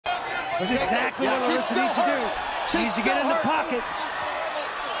That's exactly what Larissa needs to do. She needs to get in the pocket.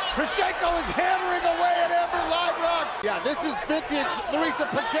 Pacheco is hammering away at Ember Live Rock. Yeah, this is vintage Larissa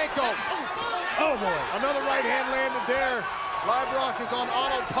Pacheco. Oh, boy. Another right hand landed there. Live Rock is on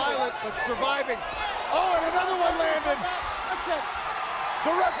autopilot, but surviving. Oh, and another one landed.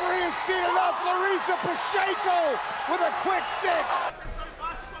 The referee has seen enough. Larissa Pacheco with a quick 6.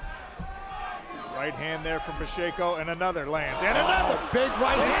 Right hand there from Pacheco, and another lands. And another big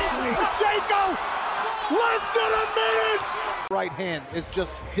right hand. Pacheco! Less than a minute! Right hand is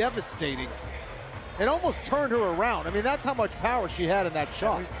just devastating. It almost turned her around. I mean, that's how much power she had in that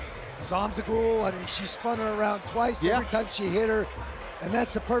shot. Zamzagul, I mean, she spun her around twice every time she hit her. And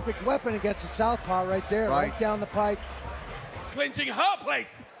that's the perfect weapon against a southpaw right there, right down the pike. Clinching her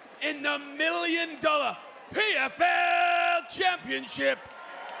place in the $1 million PFL Championship,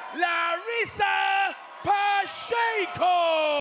 Larissa Pacheco.